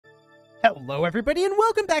Hello everybody and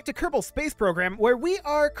welcome back to Kerbal Space Program, where we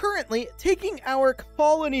are currently taking our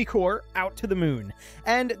colony core out to the moon.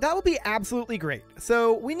 And that will be absolutely great.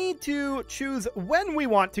 So we need to choose when we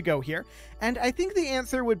want to go here, and I think the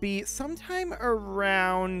answer would be sometime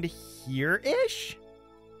around here-ish?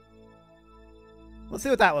 Let's see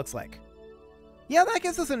what that looks like. Yeah, that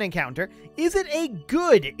gives us an encounter. Is it a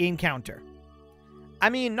good encounter?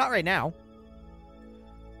 I mean, not right now.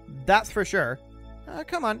 That's for sure.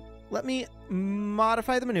 Come on. Let me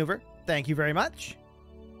modify the maneuver. Thank you very much.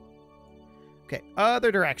 Okay,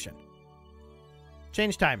 other direction.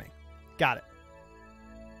 Change timing. Got it.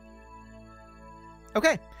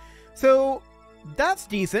 Okay, so that's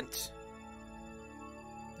decent.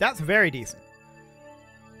 That's very decent.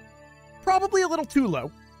 Probably a little too low.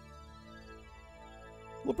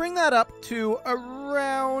 We'll bring that up to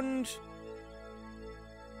around,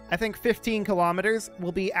 I think 15 kilometers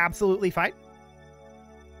will be absolutely fine.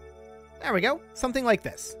 There we go. Something like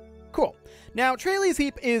this. Cool. Now, Traley's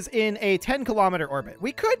Heap is in a 10-kilometer orbit.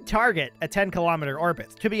 We could target a 10-kilometer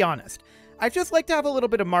orbit, to be honest. I'd just like to have a little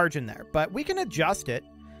bit of margin there, but we can adjust it.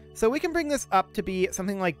 So we can bring this up to be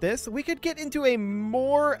something like this. We could get into a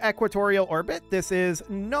more equatorial orbit. This is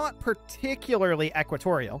not particularly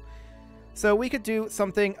equatorial. So we could do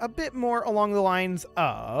something a bit more along the lines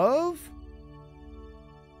of...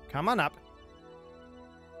 Come on up.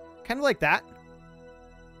 Kind of like that.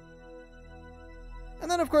 And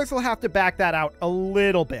then, of course, we'll have to back that out a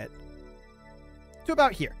little bit to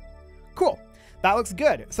about here. Cool. That looks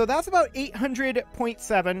good. So that's about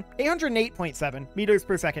 808.7 meters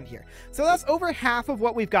per second here. So that's over half of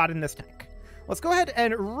what we've got in this tank. Let's go ahead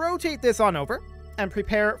and rotate this on over and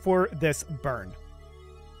prepare for this burn.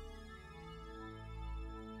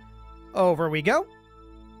 Over we go.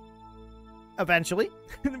 Eventually.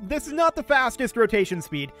 This is not the fastest rotation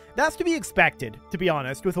speed. That's to be expected, to be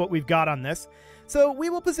honest, with what we've got on this. So we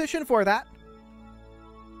will position for that.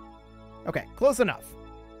 Okay, close enough.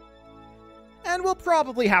 And we'll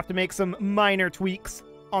probably have to make some minor tweaks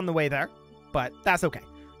on the way there, but that's okay.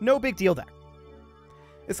 No big deal there.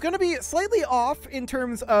 It's going to be slightly off in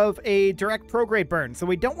terms of a direct prograde burn, so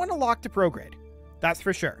we don't want to lock to prograde. That's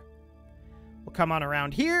for sure. We'll come on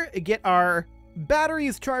around here, get our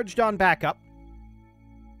batteries charged on back up.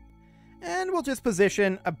 And we'll just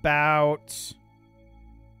position about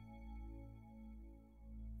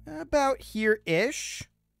here-ish.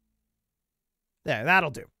 There,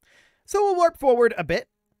 that'll do. So we'll warp forward a bit,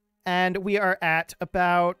 and we are at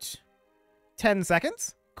about 10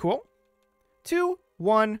 seconds. Cool. 2,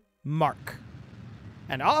 1, mark.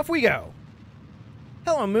 And off we go.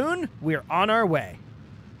 Hello, Moon. We're on our way.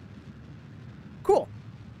 Cool.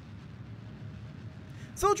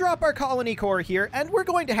 So we'll drop our colony core here, and we're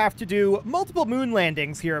going to have to do multiple moon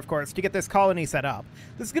landings here, of course, to get this colony set up.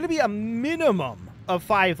 This is going to be a minimum of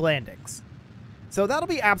 5 landings. So that'll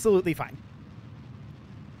be absolutely fine.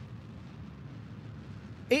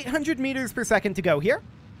 800 meters per second to go here.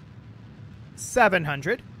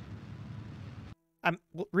 700. I'm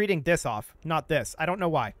reading this off, not this. I don't know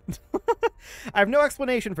why. I have no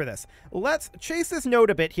explanation for this. Let's chase this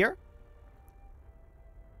node a bit here.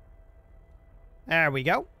 There we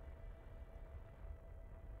go.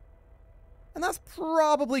 And that's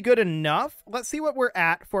probably good enough. Let's see what we're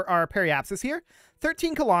at for our periapsis here.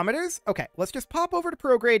 13 kilometers. Okay, let's just pop over to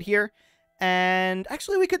prograde here. And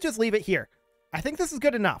actually, we could just leave it here. I think this is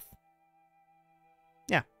good enough.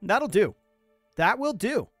 Yeah, that'll do. That will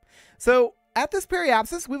do. So at this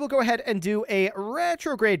periapsis, we will go ahead and do a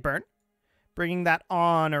retrograde burn, bringing that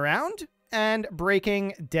on around and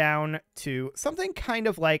breaking down to something kind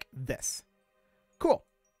of like this. Cool.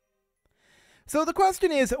 So the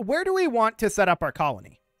question is, where do we want to set up our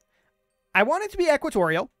colony? I want it to be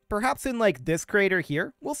equatorial, perhaps in like this crater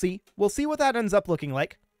here. We'll see. We'll see what that ends up looking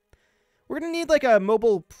like. We're going to need like a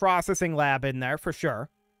mobile processing lab in there for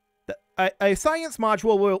sure. A science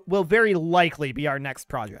module will very likely be our next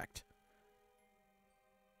project.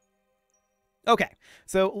 Okay,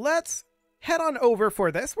 so let's head on over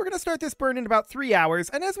for this. We're going to start this burn in about 3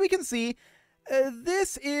 hours, and as we can see,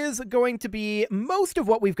 this is going to be most of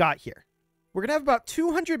what we've got here. We're going to have about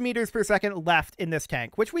 200 meters per second left in this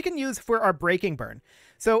tank, which we can use for our braking burn.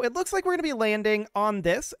 So it looks like we're going to be landing on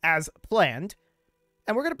this as planned,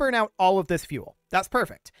 and we're going to burn out all of this fuel. That's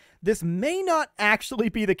perfect. This may not actually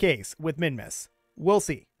be the case with Minmus. We'll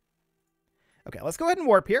see. Okay, let's go ahead and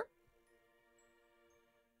warp here.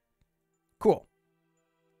 Cool.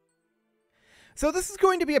 So this is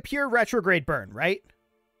going to be a pure retrograde burn, right?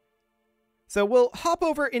 So we'll hop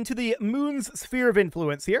over into the moon's sphere of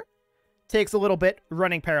influence here. Takes a little bit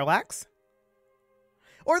running Parallax.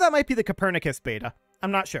 Or that might be the Kopernicus beta.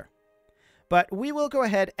 I'm not sure. But we will go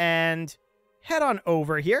ahead and head on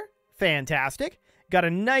over here. Fantastic. Got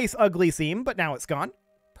a nice ugly seam, but now it's gone.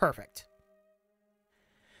 Perfect.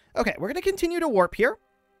 Okay, we're going to continue to warp here.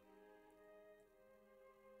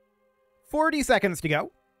 40 seconds to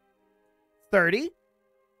go. 30.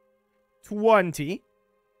 20.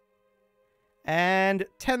 And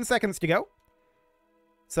 10 seconds to go.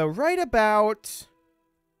 So right about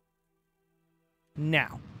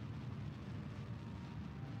now.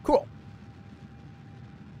 Cool.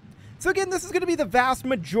 So again, this is going to be the vast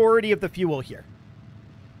majority of the fuel here.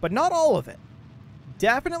 But not all of it.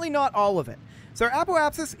 Definitely not all of it. So our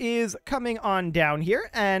apoapsis is coming on down here,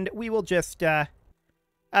 and we will just, this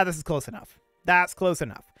is close enough. That's close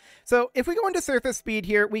enough. So if we go into surface speed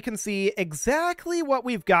here, we can see exactly what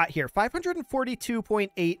we've got here,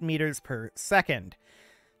 542.8 meters per second.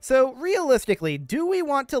 So realistically, do we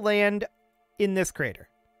want to land in this crater?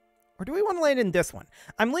 Or do we want to land in this one?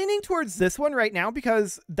 I'm leaning towards this one right now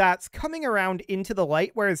because that's coming around into the light,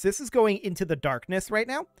 whereas this is going into the darkness right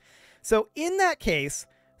now. So in that case,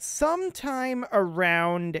 sometime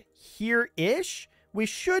around here-ish, we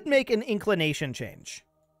should make an inclination change.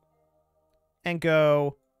 And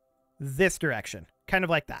go this direction. Kind of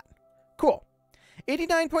like that. Cool.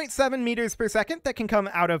 89.7 meters per second that can come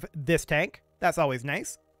out of this tank. That's always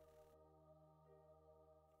nice.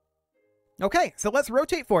 Okay, so let's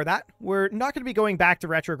rotate for that. We're not going to be going back to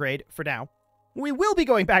retrograde for now. We will be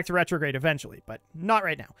going back to retrograde eventually, but not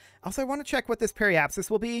right now. Also, I want to check what this periapsis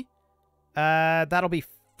will be. That'll be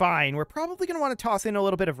fine. We're probably going to want to toss in a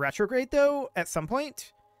little bit of retrograde, though, at some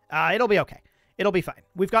point. It'll be okay. It'll be fine.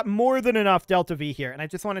 We've got more than enough delta V here, and I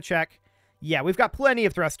just want to check. Yeah, we've got plenty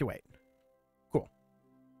of thrust to weight. Cool.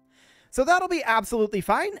 So that'll be absolutely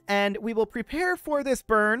fine, and we will prepare for this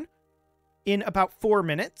burn in about 4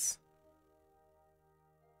 minutes.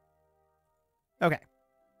 Okay.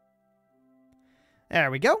 There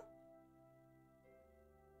we go.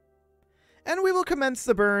 And we will commence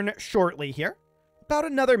the burn shortly here. About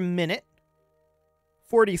another minute.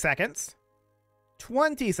 40 seconds.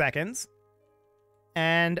 20 seconds.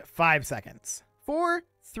 And 5 seconds. 4,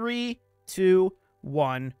 3, 2,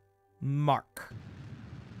 1, mark.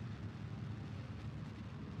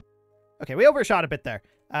 Okay, we overshot a bit there.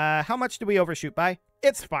 How much do we overshoot by?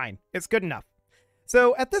 It's fine. It's good enough.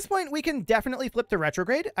 So at this point, we can definitely flip to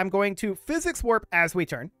retrograde. I'm going to physics warp as we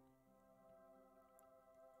turn.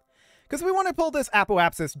 Because we want to pull this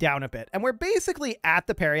apoapsis down a bit. And we're basically at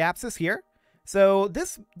the periapsis here. So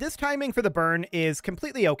this timing for the burn is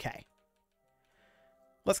completely okay.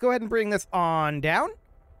 Let's go ahead and bring this on down.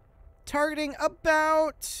 Targeting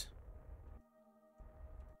about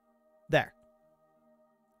there.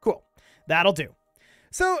 Cool. That'll do.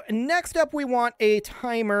 So next up, we want a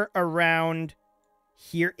timer around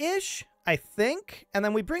here-ish, I think. And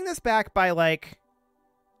then we bring this back by, like,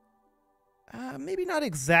 maybe not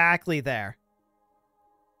exactly there.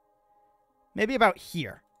 Maybe about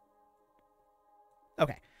here.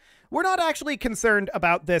 Okay. We're not actually concerned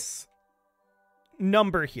about this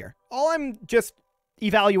number here. All I'm just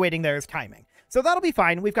evaluating there is timing. So that'll be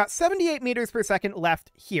fine. We've got 78 meters per second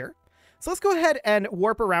left here. So let's go ahead and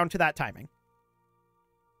warp around to that timing.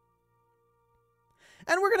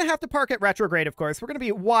 And we're going to have to park at retrograde, of course. We're going to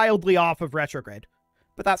be wildly off of retrograde.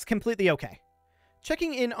 But that's completely okay.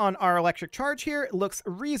 Checking in on our electric charge here. It looks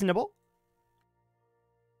reasonable.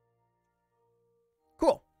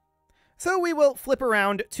 Cool. So we will flip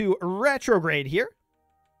around to retrograde here.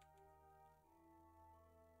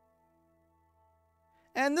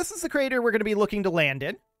 And this is the crater we're going to be looking to land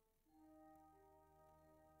in.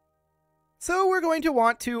 So we're going to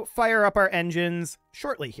want to fire up our engines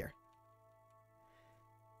shortly here.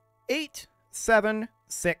 8, 7,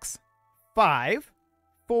 6, 5,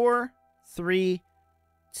 4, 3,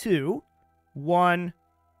 2, 1,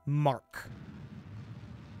 mark.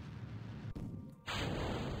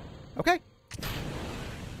 Okay.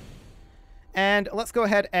 And let's go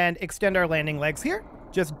ahead and extend our landing legs here.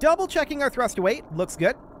 Just double checking our thrust to weight. Looks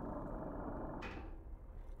good.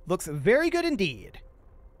 Looks very good indeed.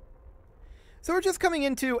 So we're just coming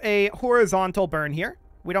into a horizontal burn here.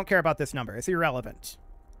 We don't care about this number. It's irrelevant.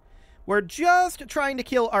 We're just trying to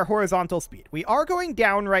kill our horizontal speed. We are going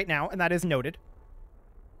down right now, and that is noted.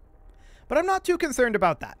 But I'm not too concerned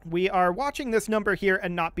about that. We are watching this number here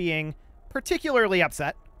and not being particularly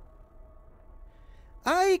upset.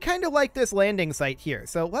 I kind of like this landing site here,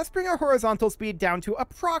 so let's bring our horizontal speed down to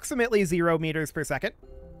approximately 0 meters per second.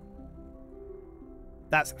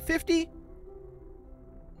 That's 50,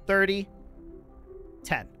 30,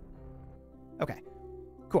 10. Okay,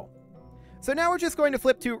 cool. So now we're just going to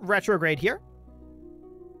flip to retrograde here.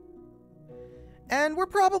 And we're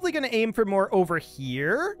probably going to aim for more over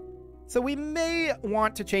here. So we may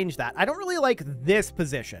want to change that. I don't really like this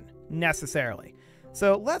position necessarily.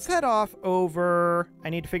 So let's head off over... I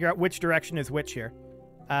need to figure out which direction is which here.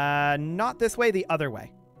 Not this way, the other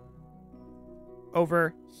way.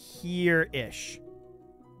 Over here-ish.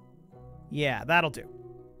 Yeah, that'll do.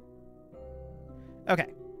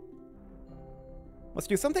 Okay. Let's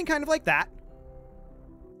do something kind of like that.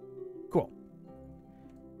 Cool.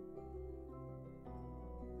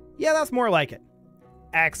 Yeah, that's more like it.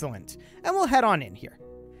 Excellent. And we'll head on in here.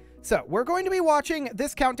 So we're going to be watching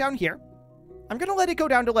this countdown here. I'm going to let it go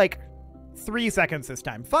down to like 3 seconds this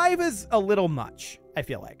time. 5 is a little much, I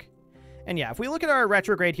feel like. And yeah, if we look at our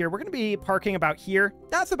retrograde here, we're going to be parking about here.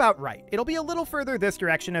 That's about right. It'll be a little further this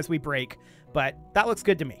direction as we brake, but that looks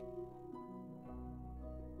good to me.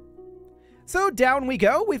 So down we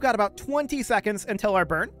go. We've got about 20 seconds until our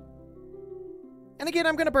burn. And again,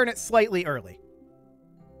 I'm going to burn it slightly early.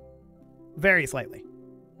 Very slightly.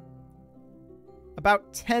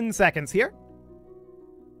 About 10 seconds here.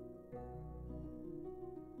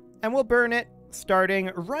 And we'll burn it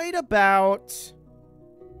starting right about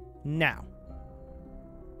now.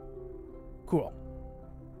 Cool.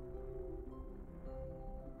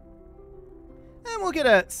 And we'll get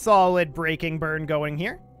a solid braking burn going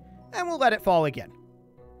here. And we'll let it fall again.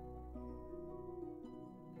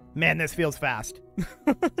 Man, this feels fast.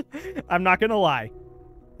 I'm not gonna lie.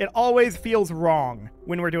 It always feels wrong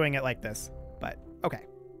when we're doing it like this. But, okay.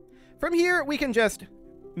 From here, we can just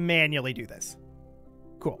manually do this.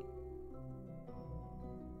 Cool.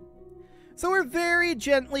 So we're very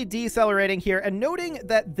gently decelerating here and noting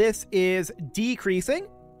that this is decreasing.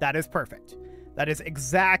 That is perfect. That is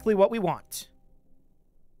exactly what we want.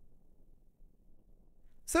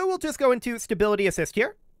 So we'll just go into Stability Assist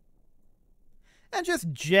here. And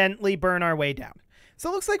just gently burn our way down. So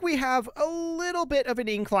it looks like we have a little bit of an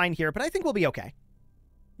incline here, but I think we'll be okay.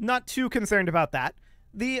 Not too concerned about that.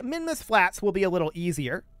 The min-miss flats will be a little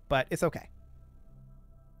easier, but it's okay.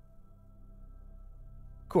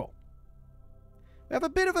 Cool. We have a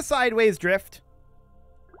bit of a sideways drift,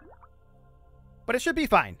 but it should be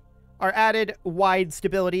fine. Our added wide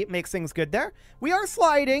stability makes things good there. We are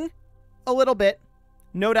sliding a little bit.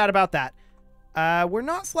 No doubt about that. We're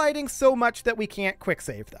not sliding so much that we can't quick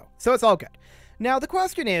save, though. So it's all good. Now, the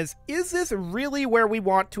question is this really where we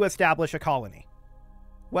want to establish a colony?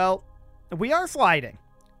 Well, we are sliding,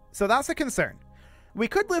 so that's a concern. We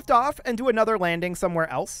could lift off and do another landing somewhere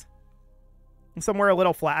else. Somewhere a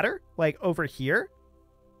little flatter, like over here.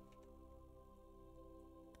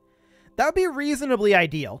 That would be reasonably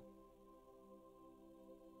ideal.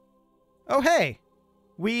 Oh, hey.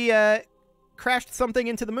 We, crashed something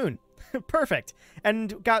into the moon. Perfect.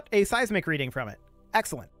 And got a seismic reading from it.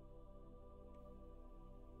 Excellent.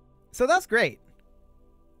 So that's great.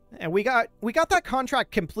 And we got that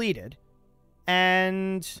contract completed.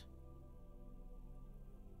 And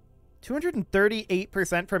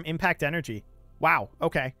 238% from impact energy. Wow,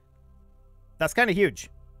 okay. That's kind of huge.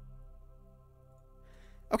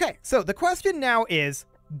 Okay, so the question now is,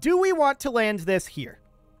 do we want to land this here?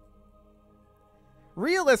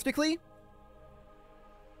 Realistically,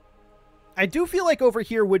 I do feel like over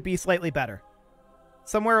here would be slightly better.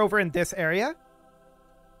 Somewhere over in this area.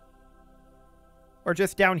 Or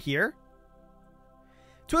just down here.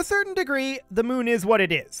 To a certain degree, the moon is what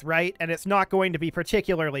it is, right? And it's not going to be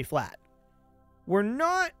particularly flat. We're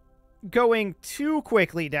not going too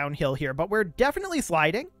quickly downhill here, but we're definitely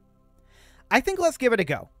sliding. I think let's give it a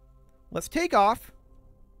go. Let's take off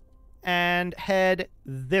and head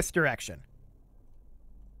this direction.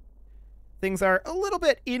 Things are a little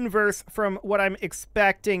bit inverse from what I'm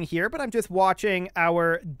expecting here, but I'm just watching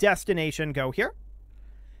our destination go here.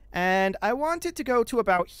 And I want it to go to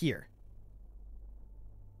about here.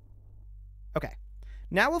 Okay.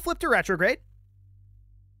 Now we'll flip to retrograde.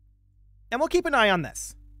 And we'll keep an eye on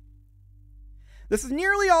this. This is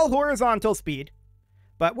nearly all horizontal speed,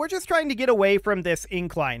 but we're just trying to get away from this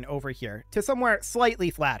incline over here to somewhere slightly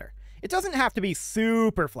flatter. It doesn't have to be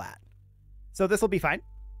super flat. So this will be fine.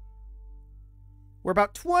 We're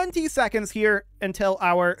about 20 seconds here until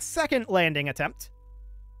our second landing attempt.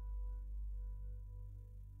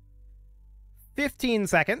 15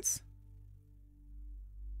 seconds.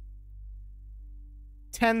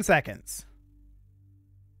 10 seconds.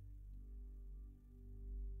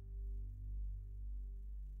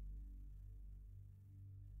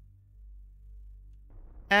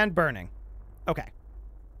 And burning. Okay.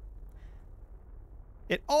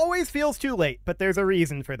 It always feels too late, but there's a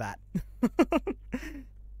reason for that.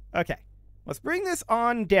 Okay. Let's bring this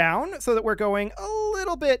on down so that we're going a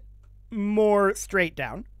little bit more straight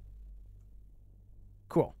down.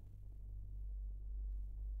 cool.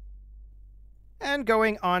 And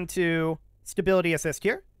going on to stability assist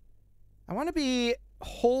here. I want to be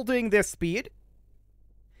holding this speed.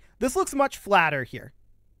 This looks much flatter here.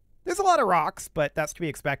 There's a lot of rocks, but that's to be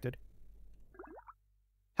expected.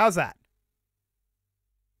 How's that?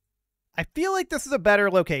 I feel like this is a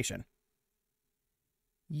better location.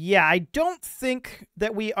 Yeah, I don't think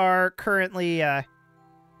that we are currently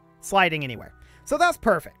sliding anywhere. So that's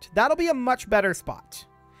perfect. That'll be a much better spot.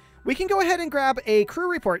 We can go ahead and grab a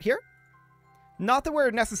crew report here. Not that we're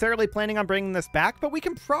necessarily planning on bringing this back, but we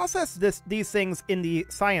can process these things in the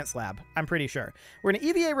science lab, I'm pretty sure. We're going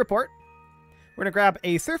to EVA report. We're going to grab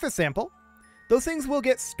a surface sample. Those things will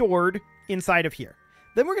get stored inside of here.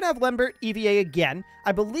 Then we're going to have Lambert EVA again.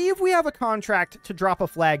 I believe we have a contract to drop a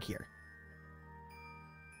flag here.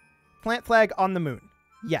 Plant flag on the moon.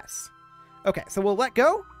 Yes. Okay, so we'll let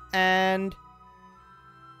go, and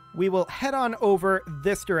we will head on over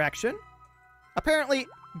this direction. Apparently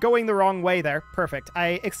going the wrong way there. Perfect.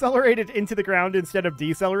 I accelerated into the ground instead of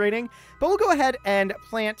decelerating, but we'll go ahead and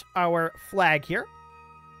plant our flag here.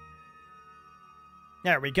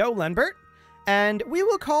 There we go, Lambert. And we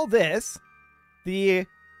will call this the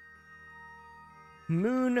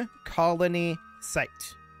Moon Colony Site.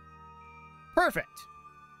 Perfect.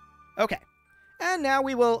 Okay. And now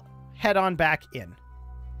we will head on back in.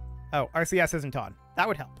 Oh, RCS isn't on. That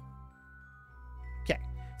would help. Okay.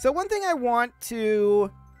 So one thing I want to...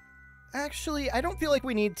 Actually, I don't feel like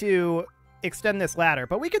we need to extend this ladder,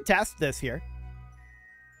 but we could test this here.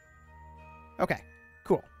 Okay,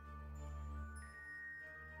 cool.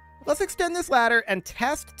 Let's extend this ladder and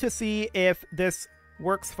test to see if this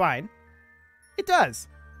works fine. It does.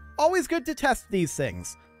 Always good to test these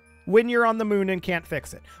things when you're on the moon and can't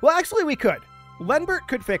fix it. Well, actually, we could. Lambert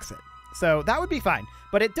could fix it, so that would be fine.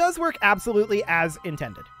 But it does work absolutely as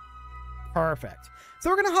intended. Perfect. So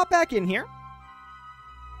we're going to hop back in here.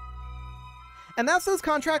 And that's those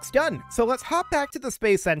contracts done. So let's hop back to the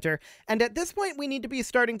Space Center. And at this point, we need to be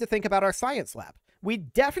starting to think about our science lab. We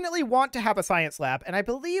definitely want to have a science lab, and I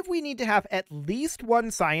believe we need to have at least one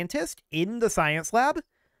scientist in the science lab.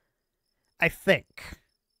 I think.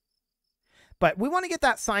 But we want to get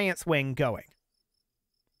that science wing going.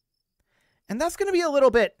 And that's going to be a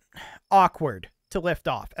little bit awkward to lift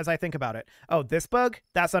off as I think about it. Oh, this bug?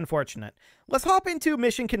 That's unfortunate. Let's hop into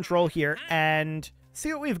mission control here and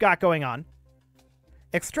see what we've got going on.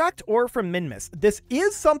 Extract ore from Minmus. This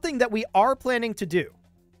is something that we are planning to do.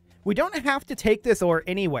 We don't have to take this ore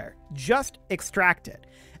anywhere, just extract it.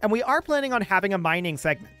 And we are planning on having a mining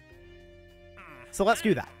segment. So let's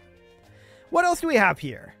do that. What else do we have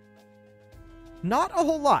here? Not a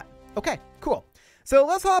whole lot. Okay, cool. So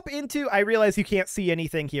let's hop into, I realize you can't see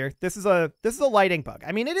anything here. This is a lighting bug.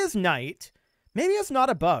 I mean, it is night. Maybe it's not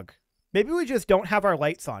a bug. Maybe we just don't have our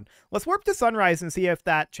lights on. Let's warp to sunrise and see if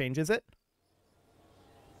that changes it.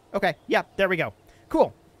 Okay, yeah, there we go.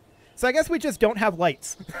 Cool. So I guess we just don't have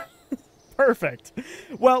lights. Perfect.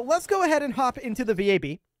 Well, let's go ahead and hop into the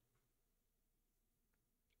VAB.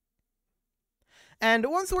 And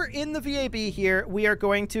once we're in the VAB here, we are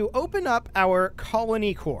going to open up our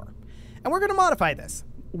colony core. And we're going to modify this.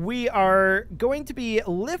 We are going to be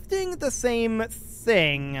lifting the same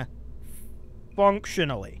thing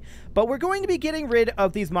functionally. But we're going to be getting rid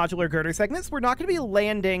of these modular girder segments. We're not going to be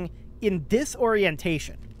landing in this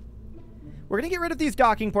orientation. We're going to get rid of these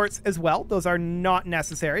docking ports as well. Those are not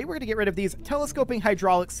necessary. We're going to get rid of these telescoping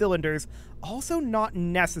hydraulic cylinders. Also not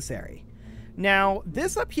necessary. Now,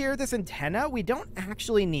 this up here, this antenna, we don't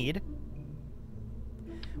actually need.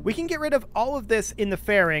 We can get rid of all of this in the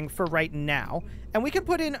fairing for right now. And we can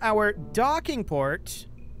put in our docking port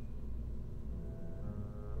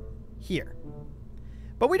here.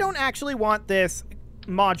 But we don't actually want this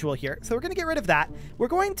module here. So we're going to get rid of that. We're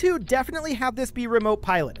going to definitely have this be remote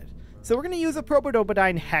piloted. So we're going to use a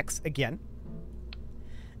Probodobodyne hex again.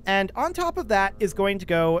 And on top of that is going to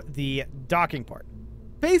go the docking port,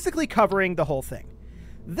 basically covering the whole thing.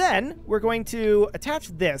 Then we're going to attach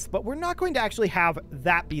this, but we're not going to actually have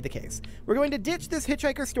that be the case. We're going to ditch this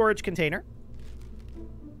hitchhiker storage container.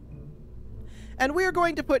 And we are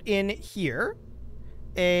going to put in here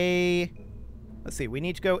a... Let's see, we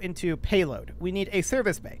need to go into payload. We need a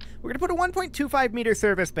service bay. We're going to put a 1.25 meter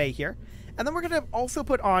service bay here. And then we're going to also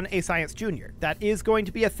put on a Science Junior. That is going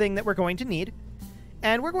to be a thing that we're going to need.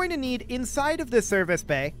 And we're going to need, inside of this service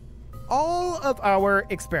bay, all of our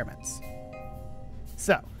experiments.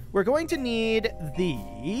 So, we're going to need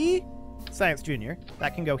the Science Junior.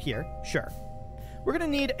 That can go here, sure. We're going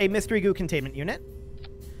to need a Mystery Goo containment unit.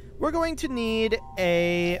 We're going to need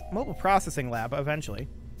a mobile processing lab eventually.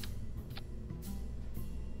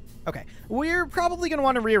 Okay, we're probably going to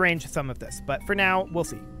want to rearrange some of this, but for now, we'll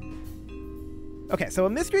see. Okay, so a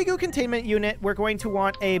mystery goo containment unit, we're going to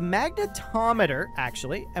want a magnetometer,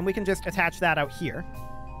 actually, and we can just attach that out here.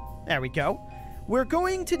 There we go. We're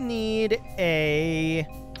going to need a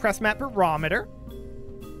press mat barometer.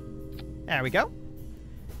 There we go.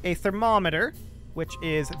 A thermometer, which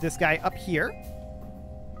is this guy up here.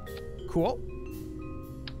 Cool.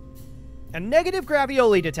 A negative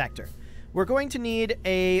gravioli detector. We're going to need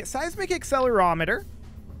a seismic accelerometer,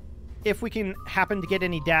 if we can happen to get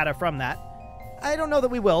any data from that. I don't know that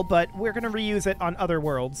we will, but we're going to reuse it on other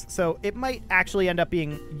worlds, so it might actually end up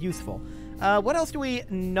being useful. What else do we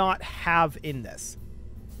not have in this?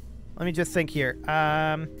 Let me just think here.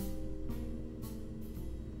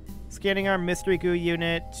 Scanning arm, mystery goo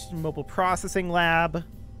unit, mobile processing lab,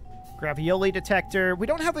 gravioli detector. We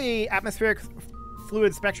don't have a atmospheric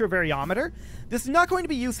fluid spectrovariometer. This is not going to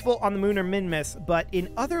be useful on the moon or Minmus, but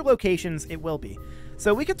in other locations it will be.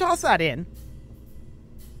 So we could toss that in.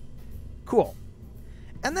 Cool.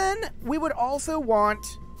 And then we would also want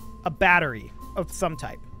a battery of some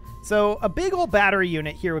type. So a big old battery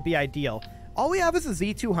unit here would be ideal. All we have is a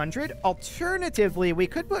Z200. Alternatively, we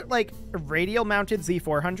could put like radial mounted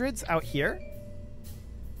Z400s out here.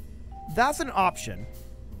 That's an option.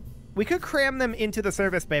 We could cram them into the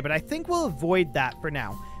service bay, but I think we'll avoid that for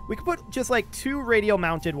now. We could put just like 2 radial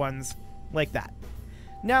mounted ones like that.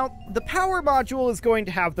 Now, the power module is going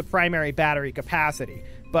to have the primary battery capacity,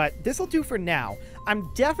 but this will do for now.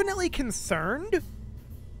 I'm definitely concerned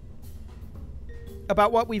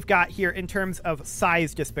about what we've got here in terms of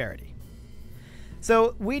size disparity.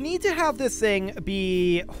 So we need to have this thing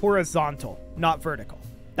be horizontal, not vertical.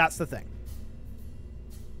 That's the thing.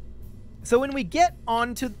 So when we get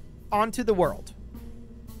onto the world,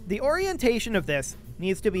 the orientation of this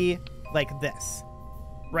needs to be like this,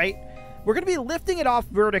 right? We're going to be lifting it off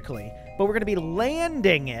vertically, but we're going to be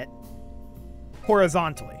landing it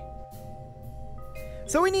horizontally.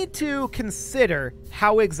 So we need to consider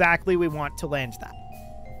how exactly we want to land that.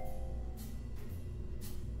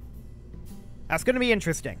 That's going to be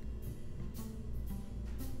interesting.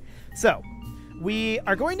 So we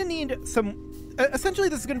are going to need some... essentially,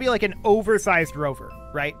 this is going to be like an oversized rover,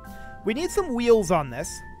 right? We need some wheels on this.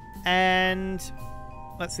 And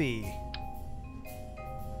let's see.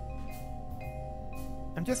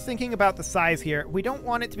 I'm just thinking about the size here. We don't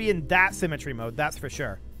want it to be in that symmetry mode, that's for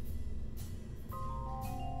sure.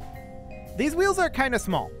 These wheels are kind of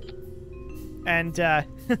small. And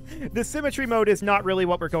the symmetry mode is not really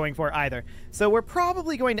what we're going for either. So we're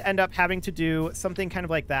probably going to end up having to do something kind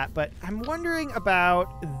of like that. But I'm wondering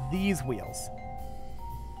about these wheels.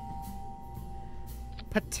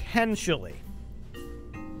 Potentially.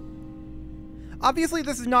 Obviously,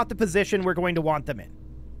 this is not the position we're going to want them in.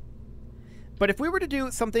 But if we were to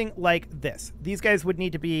do something like this, these guys would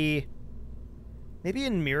need to be... maybe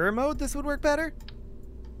in mirror mode this would work better?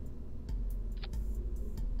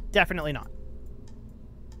 Definitely not.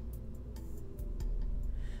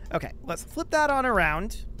 Okay, let's flip that on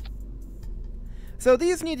around. So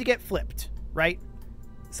these need to get flipped, right?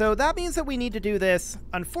 So that means that we need to do this,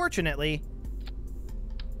 unfortunately,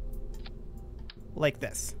 like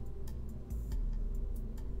this.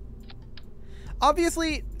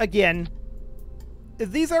 Obviously, again,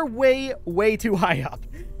 these are way, way too high up.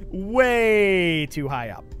 Way too high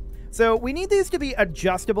up. So we need these to be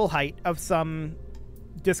adjustable height of some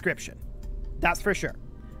description. That's for sure.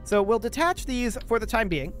 So we'll detach these for the time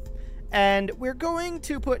being, and we're going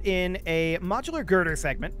to put in a modular girder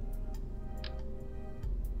segment.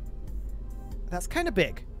 That's kind of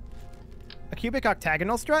big. A cubic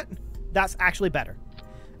octagonal strut? That's actually better.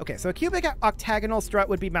 Okay, so a cubic octagonal strut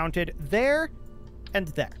would be mounted there and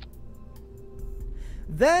there.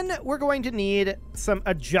 Then we're going to need some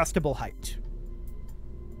adjustable height.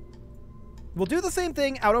 We'll do the same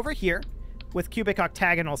thing out over here with cubic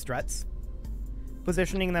octagonal struts,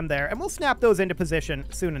 positioning them there, and we'll snap those into position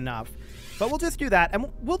soon enough. But we'll just do that,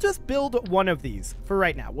 and we'll just build one of these for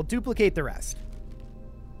right now. We'll duplicate the rest.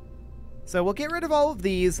 So we'll get rid of all of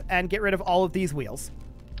these and get rid of all of these wheels.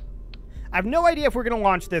 I have no idea if we're going to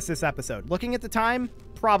launch this episode. Looking at the time,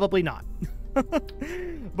 probably not.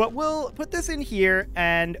 But we'll put this in here,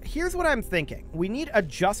 and here's what I'm thinking. We need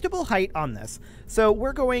adjustable height on this. So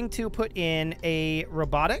we're going to put in a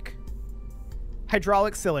robotic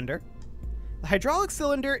hydraulic cylinder. The hydraulic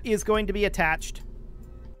cylinder is going to be attached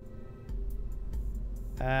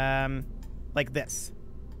like this.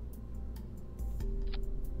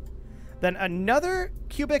 Then another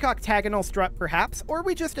cubic octagonal strut, perhaps, or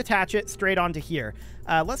we just attach it straight onto here.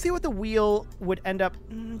 Let's see what the wheel would end up...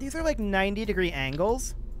 these are like 90-degree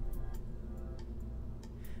angles.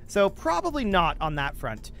 So probably not on that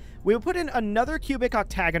front. We will put in another cubic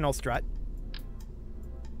octagonal strut.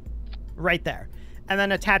 Right there. And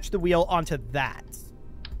then attach the wheel onto that.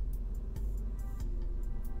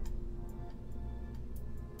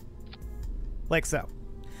 Like so.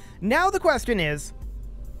 Now the question is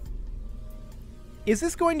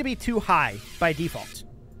this going to be too high by default?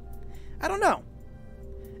 I don't know.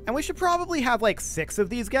 And we should probably have like 6 of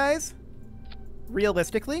these guys,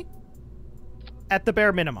 realistically, at the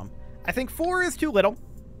bare minimum. I think 4 is too little.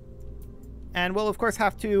 And we'll, of course,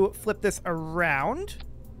 have to flip this around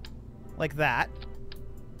like that.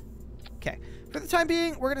 Okay. For the time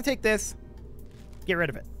being, we're going to take this, get rid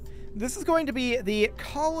of it. This is going to be the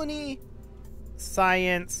Colony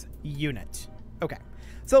Science Unit. Okay.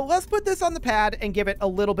 So let's put this on the pad and give it a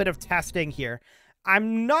little bit of testing here.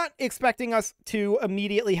 I'm not expecting us to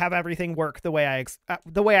immediately have everything work the way I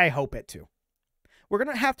hope it to. We're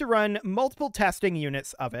going to have to run multiple testing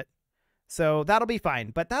units of it. So that'll be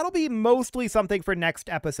fine, but that'll be mostly something for next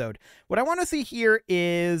episode. What I want to see here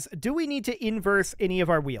is, do we need to inverse any of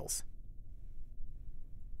our wheels?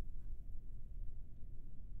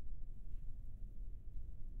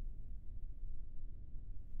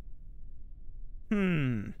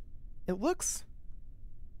 It looks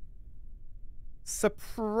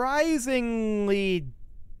surprisingly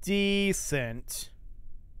decent-ish.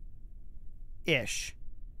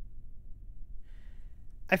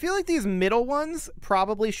 I feel like these middle ones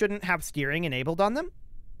probably shouldn't have steering enabled on them.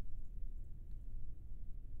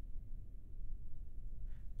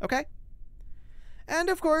 Okay. And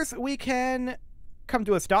of course, we can come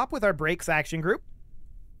to a stop with our brakes action group.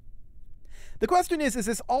 The question is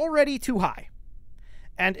this already too high?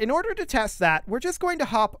 And in order to test that, we're just going to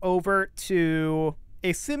hop over to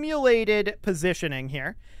a simulated positioning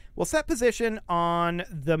here. We'll set position on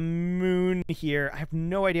the moon here. I have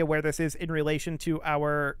no idea where this is in relation to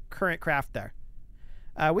our current craft there.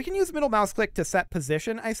 We can use middle mouse click to set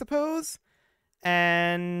position, I suppose.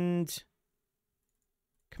 And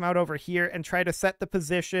come out over here and try to set the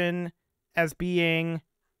position as being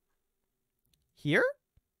here?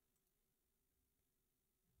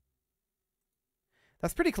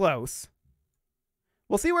 That's pretty close.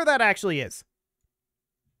 We'll see where that actually is.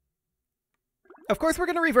 Of course, we're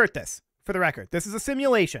going to revert this, for the record. This is a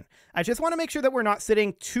simulation. I just want to make sure that we're not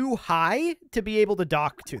sitting too high to be able to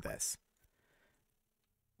dock to this.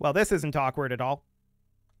 Well, this isn't awkward at all.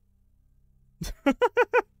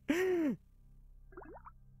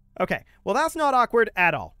 Okay, well, that's not awkward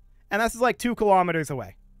at all. And this is like 2 kilometers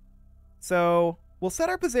away. So we'll set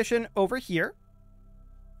our position over here.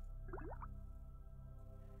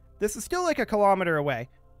 This is still like 1 kilometer away.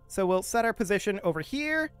 So we'll set our position over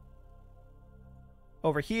here.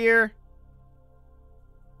 Over here.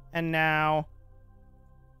 And now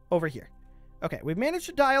over here. Okay, we've managed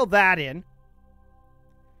to dial that in.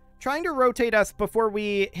 Trying to rotate us before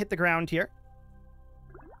we hit the ground here.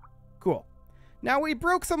 Cool. Now we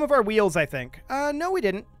broke some of our wheels, I think. No, we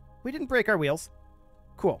didn't. We didn't break our wheels.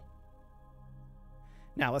 Cool.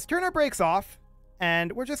 Now let's turn our brakes off.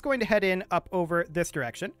 And we're just going to head in up over this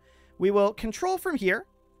direction. We will control from here.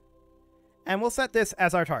 And we'll set this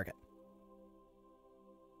as our target.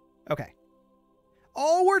 Okay.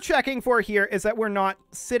 All we're checking for here is that we're not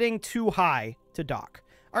sitting too high to dock.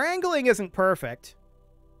 Our angling isn't perfect.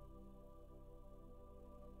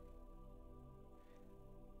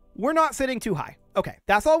 We're not sitting too high. Okay,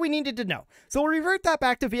 that's all we needed to know. So we'll revert that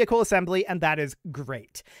back to vehicle assembly, and that is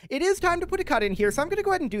great. It is time to put a cut in here, so I'm going to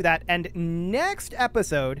go ahead and do that. And next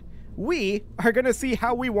episode, we are going to see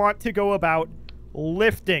how we want to go about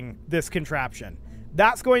lifting this contraption.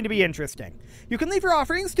 That's going to be interesting. You can leave your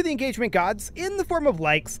offerings to the engagement gods in the form of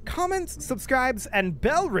likes, comments, subscribes, and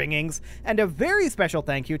bell ringings, and a very special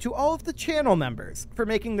thank you to all of the channel members for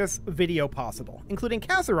making this video possible, including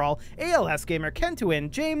Casserole, ALS Gamer,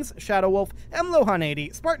 Kentuin, James, Shadowwolf,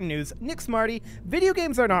 MLohan80, Spartan News, Nick Smarty, Video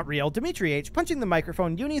Games Are Not Real, Dimitri H, Punching the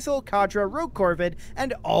Microphone, Unisil, Kadra, Rogue Corvid,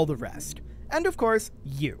 and all the rest. And of course,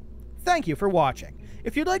 you. Thank you for watching.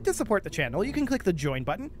 If you'd like to support the channel, you can click the join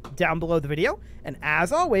button down below the video, and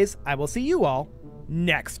as always, I will see you all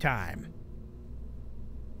next time.